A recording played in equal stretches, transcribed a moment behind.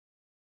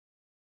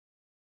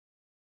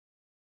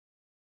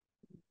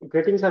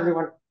Greetings,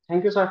 everyone.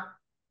 Thank you, sir.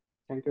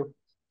 Thank you.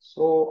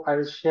 So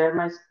I'll share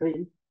my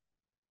screen.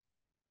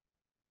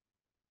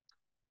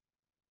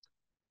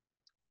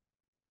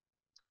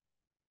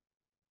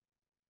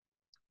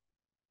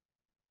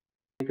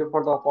 Thank you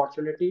for the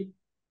opportunity.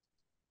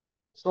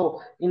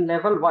 So in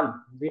level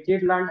one, we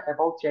did learn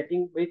about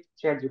chatting with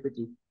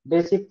ChatGPT.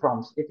 Basic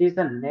prompts. It is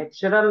a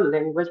natural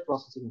language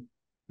processing.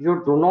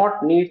 You do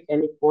not need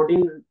any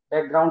coding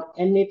background,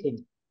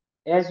 anything.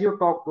 As you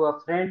talk to a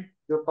friend,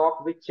 you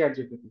talk with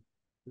ChatGPT.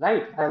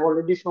 Right? I've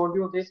already showed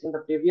you this in the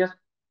previous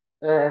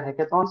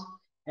hackathons,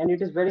 and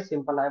it is very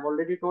simple. I've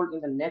already told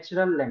in the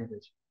natural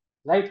language.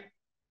 Right?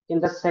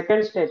 In the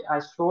second stage, I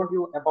showed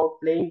you about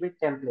playing with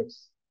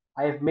templates.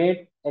 I have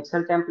made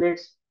Excel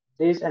templates,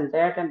 this and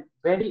that, and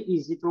very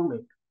easy to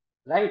make,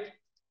 right?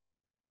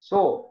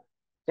 So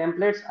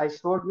templates, I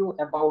showed you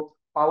about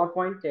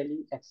PowerPoint,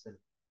 Tally, Excel.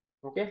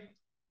 Okay.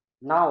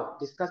 Now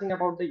discussing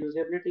about the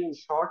usability in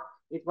short,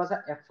 it was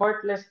an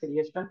effortless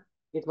creation.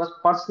 It was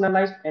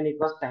personalized and it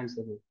was time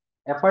saving.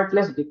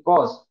 Effortless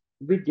because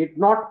we did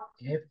not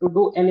have to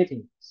do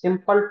anything.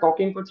 Simple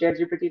talking to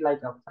ChatGPT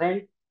like a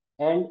friend,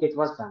 and it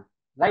was done.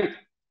 Right?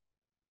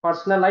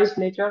 Personalized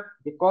nature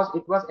because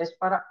it was as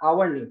per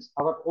our needs,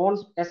 our own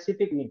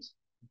specific needs.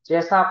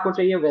 जैसा आपको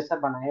चाहिए वैसा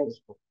बनाए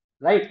उसको,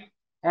 right?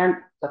 And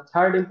the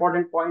third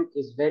important point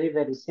is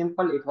very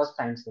simple. It was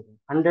time saving,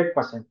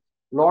 100%.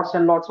 Lots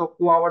and lots of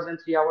 2 hours and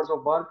 3 hours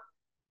of work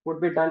could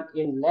be done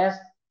in less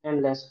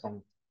and less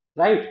time,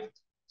 right?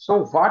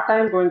 So what I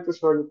am going to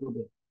show you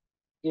today,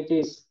 it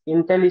is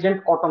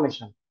intelligent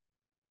automation.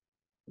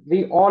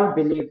 We all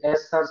believe,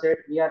 as sir said,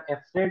 we are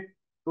afraid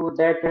to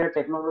that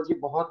technology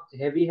बहुत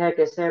heavy है,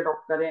 कैसे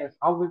adopt करें,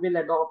 how we will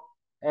adopt,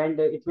 and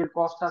it will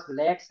cost us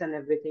lakhs and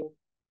everything.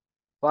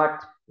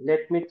 But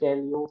let me tell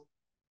you,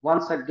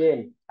 once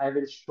again, I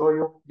will show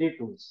you three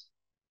tools.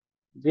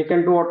 We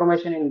can do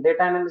automation in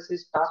data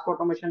analysis, task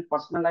automation,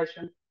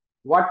 personalization.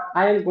 What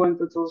I am going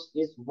to choose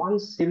is one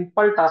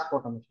simple task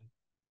automation.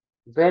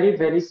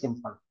 Very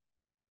simple,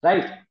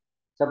 right?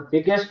 The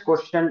biggest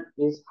question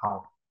is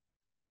how.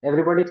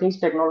 Everybody thinks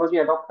technology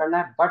adopt करना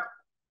है, but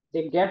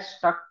they get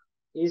stuck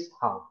is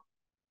how.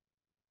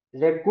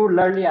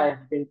 Regularly, I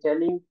have been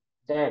telling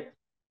that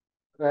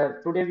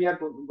today we are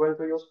going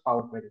to use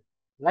Power Query,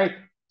 right?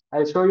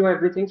 I'll show you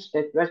everything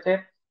step by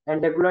step,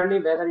 and regularly,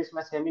 whether it's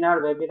my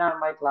seminar, webinar,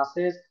 my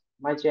classes,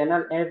 my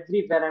channel,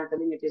 everywhere I'm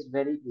telling it is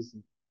very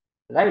easy,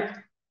 right?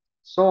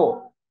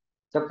 So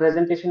the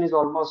presentation is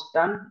almost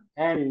done,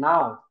 and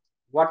now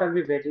what are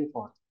we waiting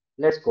for?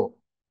 Let's go.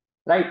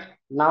 Right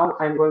now,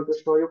 I'm going to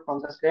show you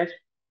from the scratch.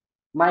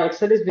 My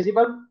Excel is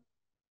visible.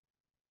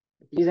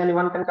 Please,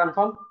 anyone can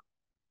confirm?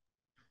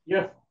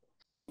 Yes.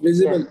 Yes.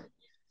 Visible.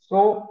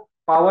 So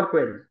Power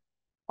Query.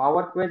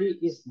 Power Query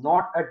is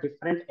not a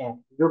different app.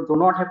 You do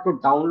not have to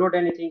download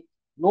anything.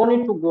 No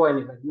need to go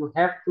anywhere. You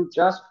have to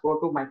just go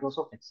to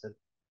Microsoft Excel.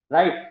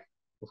 Right?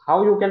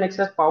 How you can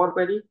access Power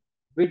Query?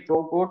 We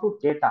do go to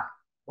data.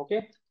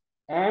 Okay.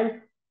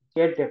 And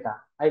get data.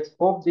 I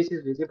hope this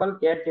is visible.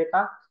 Get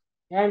data.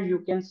 And you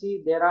can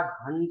see there are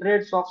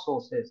hundreds of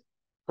sources.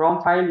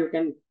 From file, you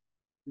can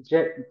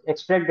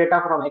extract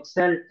data from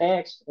Excel,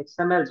 text,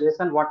 XML,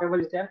 JSON, whatever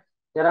is there.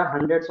 There are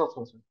hundreds of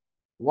sources.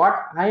 What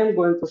I am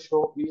going to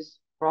show is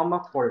from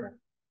a folder,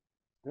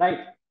 right?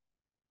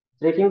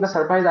 Breaking the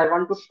surprise, I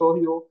want to show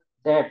you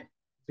that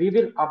we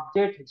will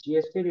update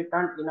GST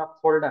return in a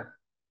folder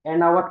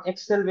and our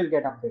Excel will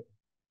get updated.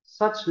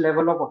 Such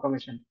level of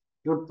automation.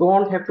 You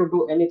don't have to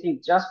do anything.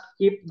 Just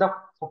keep the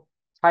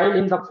file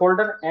in the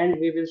folder and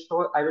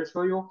I will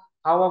show you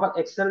how our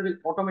Excel will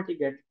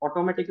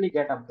automatically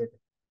get updated.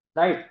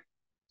 Right.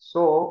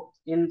 So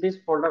in this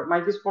folder,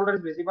 this folder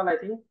is visible. I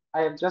think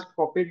I have just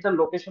copied the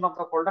location of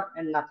the folder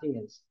and nothing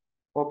else.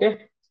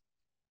 Okay.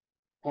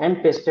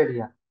 And pasted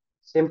here.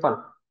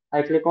 Simple.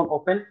 I click on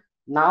open.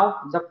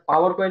 Now the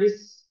Power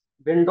Queries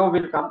window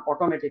will come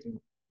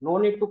automatically. No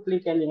need to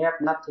click any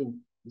app, nothing.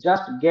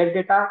 Just get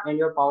data and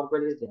your Power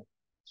Query is there.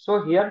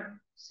 So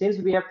here, since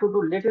we have to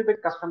do little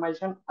bit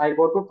customization, I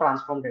go to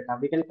transform data.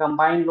 We can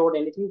combine, load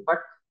anything,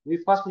 but we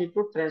first need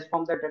to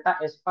transform the data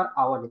as per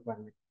our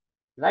requirement,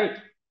 right?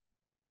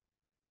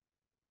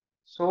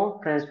 So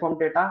transform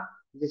data.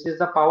 This is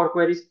the Power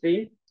Query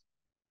screen,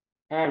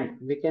 and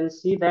we can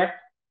see that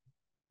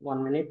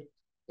 1 minute.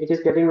 It is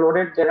getting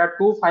loaded. There are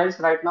two files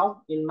right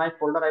now in my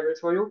folder. I will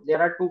show you.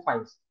 There are two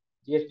files,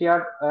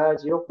 GSTR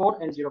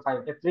 04 and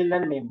 05, April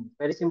and May.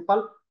 Very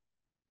simple.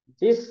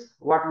 This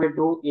what we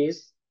do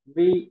is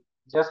we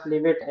just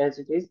leave it as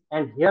it is,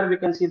 and here we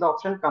can see the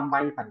option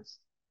combine files.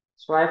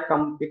 So I have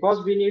come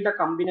because we need a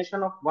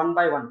combination of one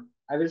by one.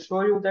 I will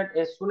show you that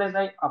as soon as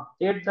I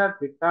update the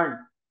return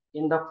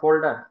in the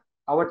folder,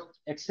 our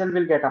Excel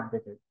will get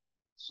updated.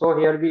 So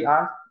here we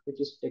are. It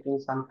is taking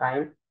some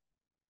time,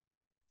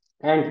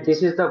 and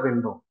this is the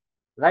window,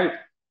 right?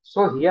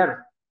 So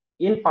here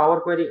in Power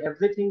Query,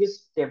 everything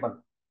is stable,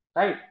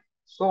 right?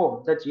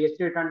 So the GST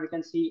return, we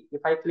can see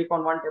if I click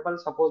on one table,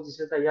 suppose this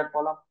is the year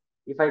column.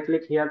 If I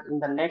click here in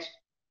the next,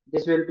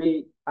 this will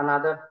be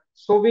another.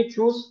 So we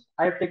choose,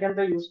 I have taken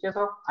the use case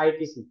of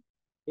ITC.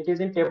 It is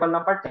in table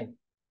number 10,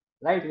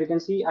 right? We can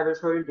see, I will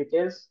show you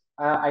details.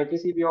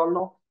 ITC, we all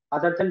know,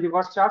 other than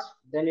reverse charge,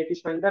 then it is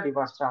showing the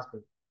reverse charge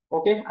thing.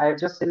 Okay, I have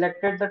just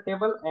selected the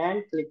table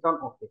and clicked on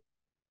OK.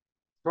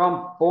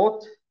 From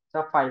both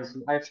the files,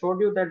 I have showed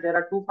you that there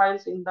are two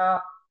files in the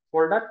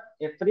folder,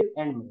 April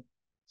and May.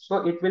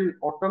 So it will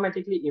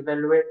automatically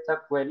evaluate the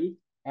query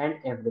and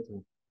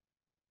everything,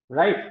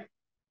 right?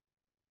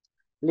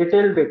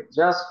 Little bit,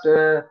 just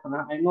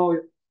I know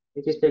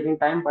it is taking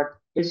time, but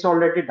it's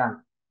already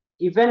done.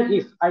 Even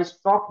if I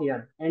stop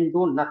here and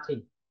do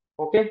nothing,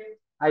 okay,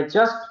 I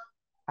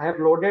have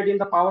loaded in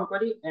the Power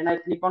Query and I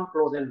click on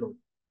close and load.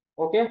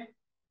 Okay,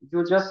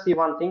 you just see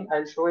one thing.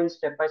 I'll show in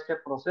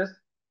step-by-step process.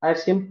 I have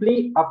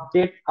simply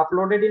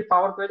uploaded in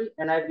Power Query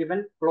and I've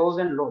given close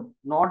and load.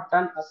 Not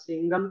done a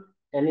single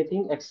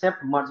anything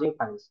except merging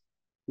files.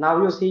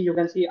 Now you see, you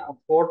can see a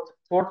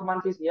fourth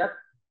month is here.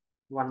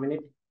 1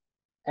 minute.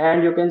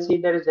 And you can see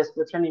there is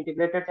description,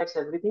 integrated text,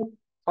 everything.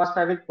 First,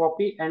 I will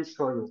copy and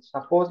show you.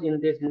 Suppose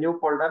in this new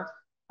folder,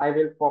 I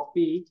will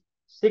copy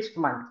 6th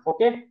month.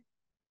 Okay.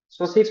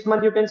 So 6th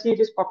month, you can see it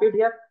is copied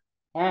here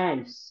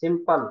and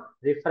simple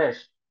refresh.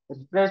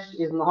 Refresh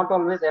is not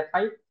always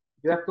F5.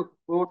 You have to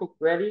go to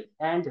query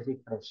and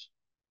refresh.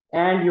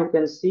 And you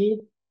can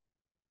see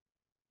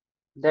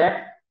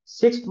that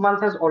 6th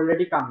month has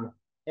already come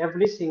here.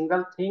 Every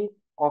single thing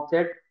of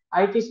that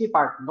ITC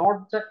part,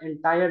 not the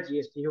entire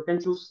GST. You can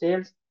choose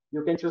sales,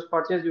 you can choose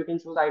purchase, you can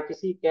choose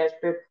ITC, cash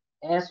paid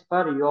as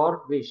per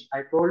your wish.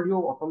 I told you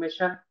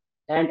automation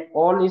and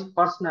all is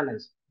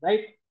personalized,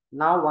 right?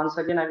 Now, once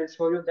again, I will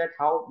show you that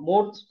how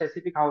more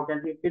specific, how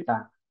can it be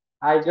done.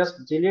 I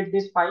just delete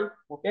this file,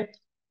 okay?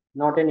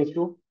 Not an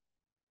issue.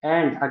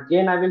 And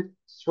again, I will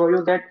show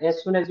you that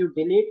as soon as you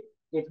delete,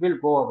 it will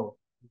go away.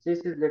 This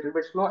is little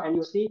bit slow and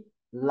you see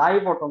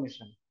live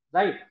automation,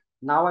 right?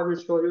 Now I will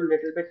show you a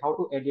little bit how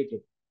to edit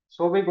it.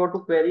 So we go to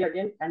query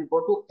again and go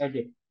to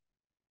edit.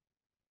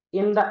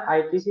 In the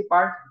ITC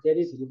part, there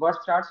is reverse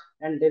charge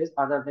and there is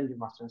other than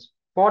reverse charge.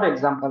 For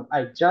example,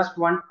 I just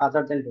want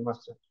other than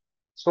reverse charge.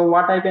 So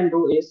what I can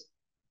do is,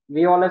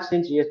 we all have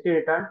seen GST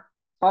return.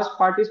 First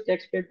part is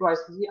tax paid to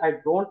ICC. I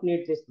don't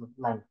need this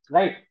line,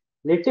 right?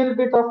 Little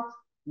bit of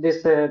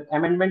this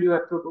amendment you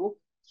have to do.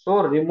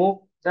 So remove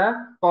the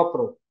top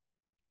row.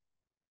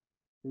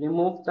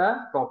 Remove the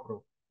top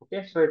row.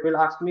 Okay, so it will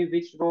ask me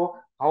which row,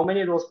 how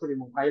many rows to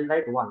remove. I'll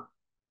write one.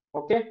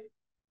 Okay,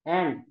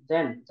 and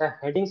then the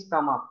headings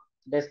come up: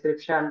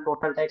 description,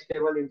 total tax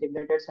table,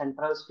 integrated,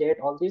 central, state,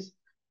 all this.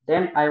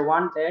 Then I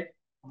want that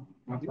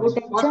use first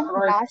Attention,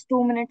 row as, last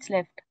 2 minutes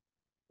left.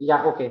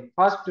 yeah, okay.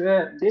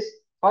 This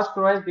first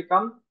row has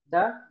become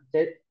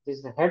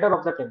this header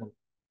of the table.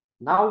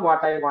 Now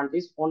what I want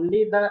is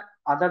only the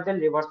other than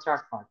reverse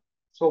charge part.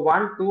 So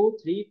 1, 2,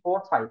 3,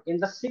 4, 5. In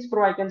the 6th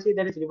row, I can see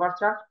there is reverse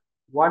charge.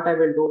 What I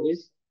will do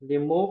is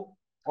remove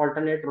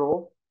alternate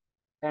row,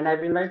 and I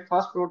will write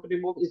first row to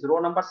remove is row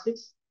number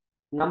 6.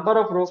 Number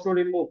of rows to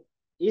remove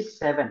is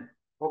 7.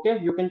 Okay,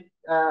 you can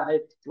I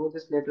do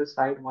this little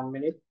side 1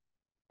 minute,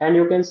 and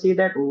you can see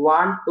that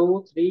 1,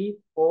 2, 3,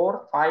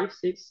 4, 5,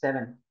 6,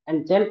 7,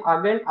 and then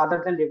again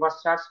other than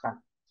reverse charge start.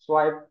 So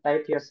I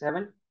type here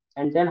 7,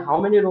 and then how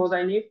many rows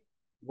I need?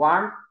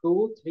 1,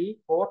 2, 3,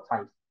 4,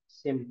 5.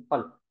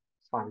 Simple.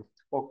 5.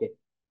 Okay,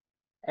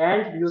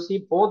 and you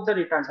see both the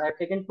returns. I have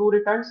taken two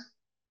returns.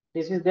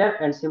 This is there,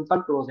 and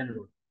simple close and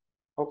load.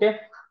 Okay,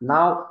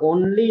 now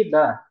only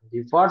the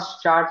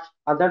reverse charge,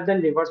 other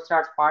than reverse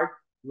charge part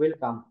will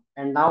come.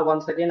 And now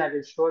once again, I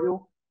will show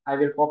you. I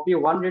will copy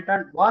one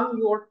return, one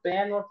your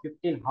 10 or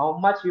 15, how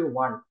much you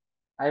want.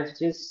 I've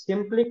just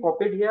simply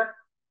copied here.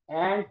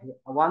 And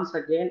once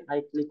again,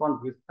 I click on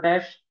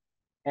refresh,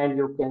 and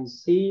you can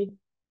see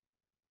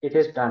it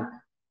is done.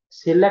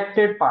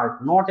 Selected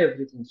part, not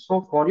everything.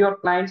 So for your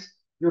clients,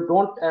 you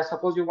don't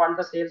suppose you want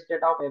the sales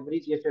data of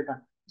every GST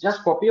return.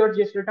 Just copy your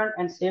GST return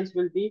and sales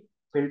will be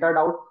filtered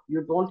out.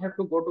 You don't have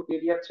to go to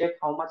PDF, check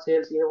how much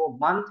sales you have a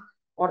month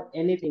or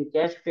anything,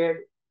 cash paid,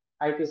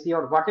 ITC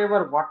or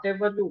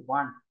whatever you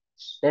want.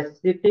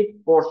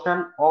 Specific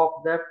portion of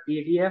the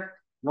PDF,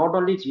 not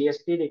only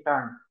GST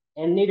return,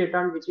 any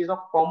return which is of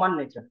common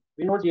nature.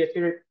 We know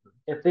GST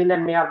April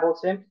and May are both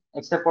same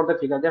except for the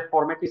figure. Their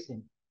format is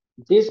same.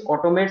 This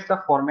automates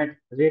the format.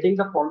 Reading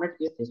the format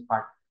is this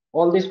part.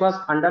 All this was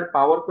under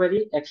Power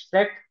Query,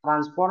 extract,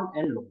 transform,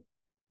 and load.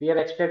 We have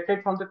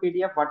extracted from the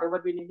PDF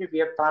whatever we needed, we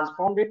have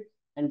transformed it,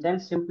 and then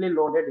simply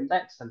loaded in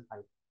the Excel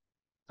file.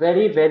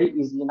 Very, very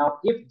easy. Now,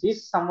 if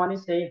this someone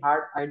is saying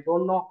hard, I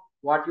don't know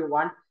what you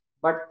want,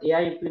 but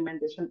AI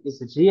implementation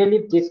is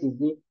really this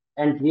easy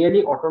and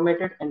really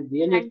automated, and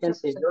really it Thank can you,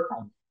 save sir. your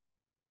time.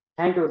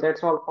 Thank you.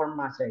 That's all from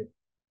my side.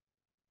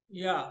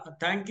 Yeah,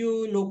 thank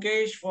you,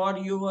 Lokesh, for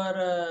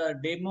your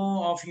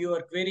demo of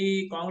your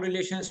query.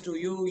 Congratulations to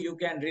you. You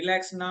can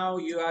relax now.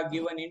 You have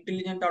given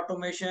intelligent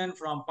automation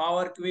from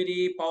Power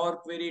Query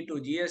to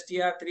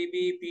GSTR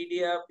 3B,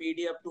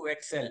 PDF to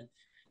Excel.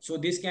 So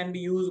this can be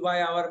used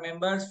by our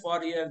members for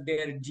their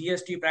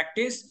GST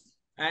practice,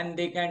 and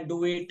they can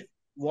do it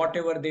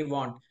whatever they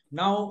want.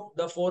 Now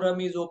the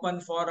forum is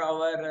open for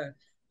our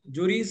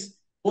juries.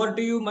 Over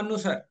to you, Manu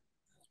sir.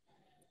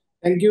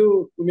 Thank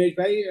you, Umesh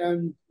Bhai.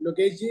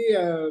 Lokesh ji,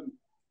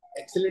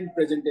 excellent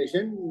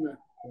presentation.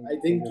 I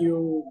think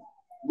you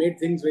made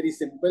things very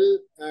simple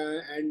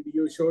and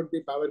you showed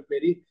the Power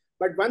Query.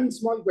 But one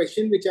small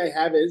question which I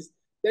have is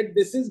that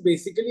this is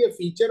basically a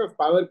feature of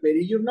Power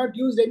Query. You've not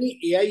used any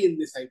AI in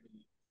this, I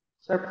believe.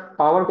 Sir,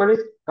 Power Query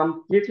is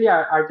completely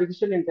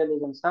artificial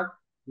intelligence, sir.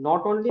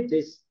 Not only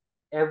this,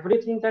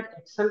 everything that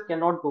Excel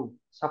cannot do.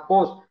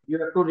 Suppose you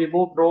have to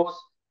remove rows,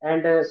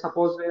 and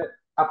suppose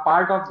a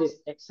part of this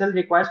Excel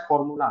requires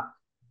formula,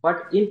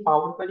 but in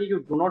Power Query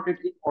you do not. It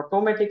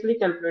automatically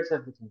calculates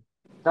everything.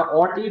 The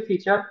OT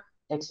feature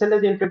Excel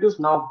is introduced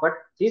now, but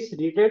this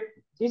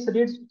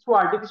reads through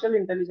artificial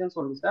intelligence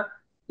only, sir.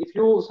 If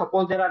you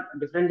suppose there are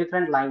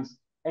different lines,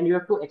 and you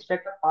have to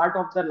extract a part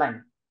of the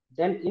line,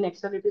 then in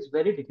Excel it is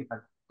very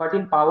difficult. But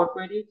in Power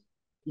Query,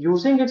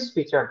 using its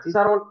features, these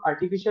are all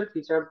artificial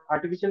features,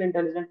 artificial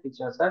intelligent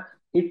features, sir.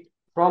 It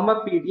from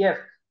a PDF,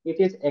 it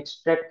is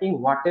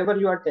extracting whatever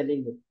you are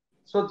telling it.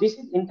 So this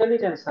is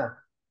intelligence, sir.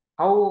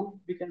 How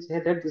we can say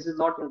that this is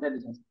not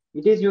intelligence?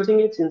 It is using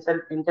its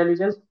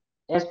intelligence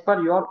as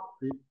per your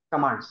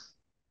commands.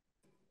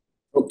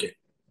 Okay.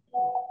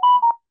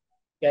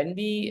 Can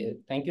we,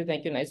 thank you,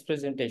 nice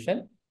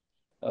presentation.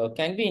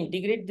 Can we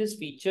integrate these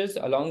features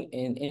along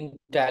in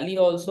Tally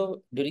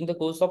also during the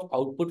course of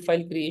output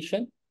file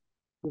creation?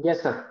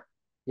 Yes, sir.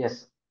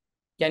 Yes.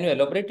 Can you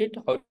elaborate it?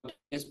 How it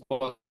is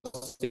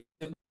possible?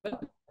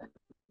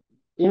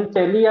 In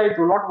Tele, I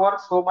do not work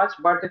so much,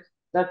 but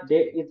the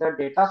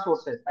data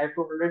sources, I've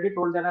already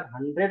told there are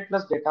 100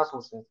 plus data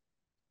sources.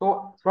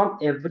 So from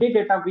every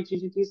data which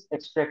it is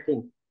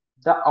extracting,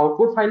 the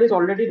output file is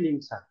already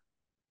linked, sir.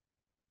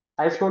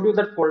 I showed you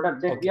that folder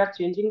that we are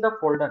changing the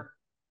folder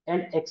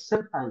and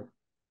Excel file.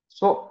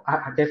 So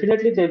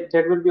definitely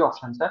there will be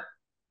options, sir.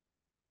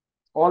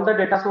 All the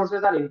data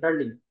sources are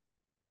interlinked.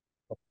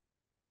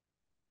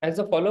 As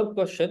a follow-up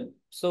question,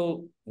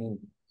 so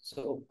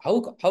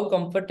how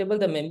comfortable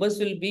the members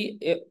will be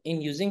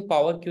in using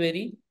Power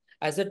Query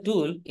as a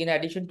tool in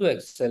addition to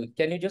Excel?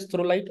 Can you just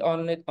throw light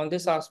on it on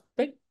this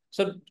aspect?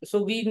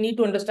 So we need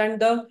to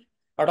understand the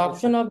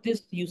adoption of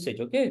this usage,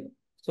 okay?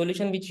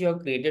 Solution which you have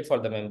created for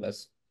the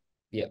members.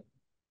 Yeah.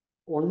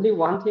 Only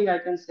one thing I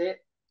can say,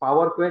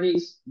 Power Query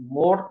is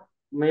more,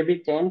 maybe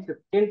 10,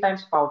 15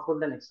 times powerful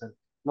than Excel.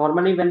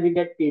 Normally, when we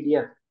get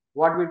PDF,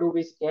 what we do,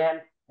 we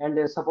scan,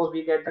 and suppose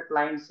we get the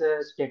client's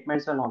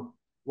statements and all.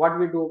 What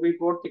we do, we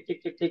go tick,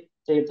 tick, tick, tick,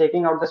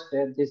 taking out this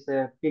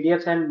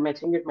PDFs and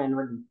matching it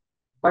manually.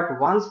 But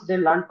once they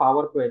learn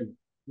Power Query,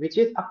 which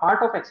is a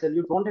part of Excel,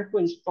 you don't have to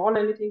install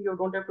anything, you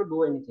don't have to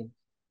do anything.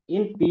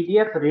 In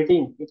PDF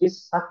reading, it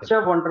is such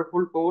a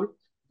wonderful tool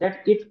that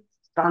it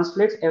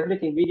translates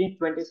everything. We need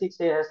 26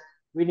 AS,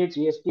 we need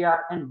GSTR,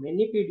 and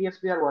many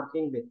PDFs we are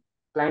working with.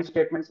 Client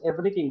statements,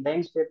 everything,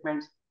 bank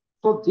statements.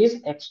 So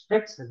this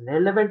extracts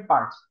relevant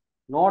parts.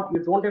 Not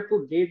you don't have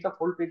to read the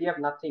full PDF,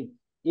 nothing.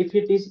 If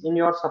it is in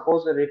your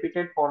suppose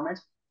repeated formats,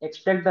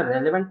 extract the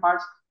relevant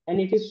parts, and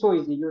it is so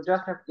easy. You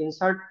just have to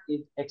insert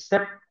it,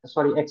 except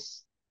sorry,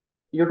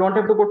 you don't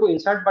have to go to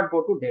insert, but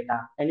go to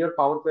data, and your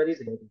Power Query is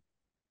ready.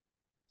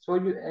 So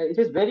it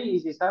is very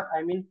easy, sir.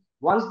 I mean,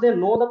 once they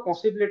know the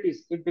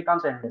possibilities, it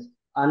becomes endless.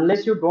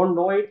 Unless you don't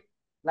know it,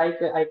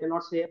 like I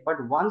cannot say,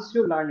 but once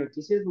you learn it,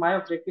 this is my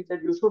objective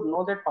that you should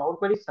know that Power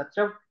Query is such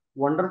a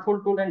wonderful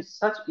tool and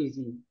such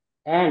easy.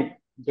 And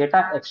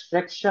data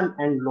extraction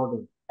and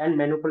loading and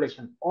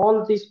manipulation,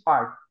 all this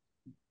part,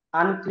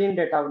 unclean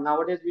data.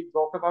 Nowadays, we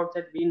talk about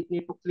that we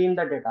need to clean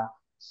the data.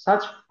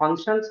 Such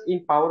functions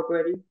in Power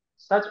Query,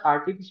 such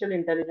artificial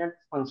intelligence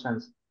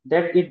functions,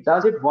 that it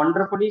does it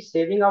wonderfully,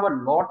 saving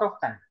our lot of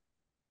time,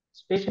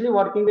 especially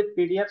working with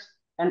PDFs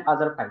and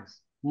other files,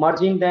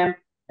 merging them,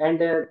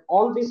 and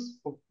all this,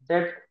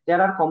 that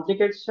there are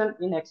complications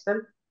in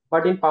Excel,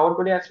 but in Power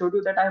Query, I showed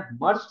you that I have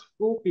merged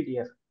two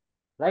PDF,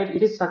 right?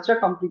 It is such a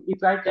complete,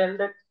 if I tell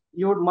that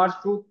you would merge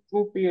two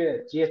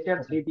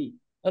GSTR 3D,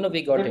 No,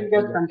 we got they it. will We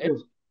get got it.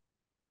 confused.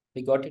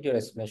 We got it, your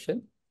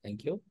explanation.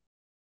 Thank you.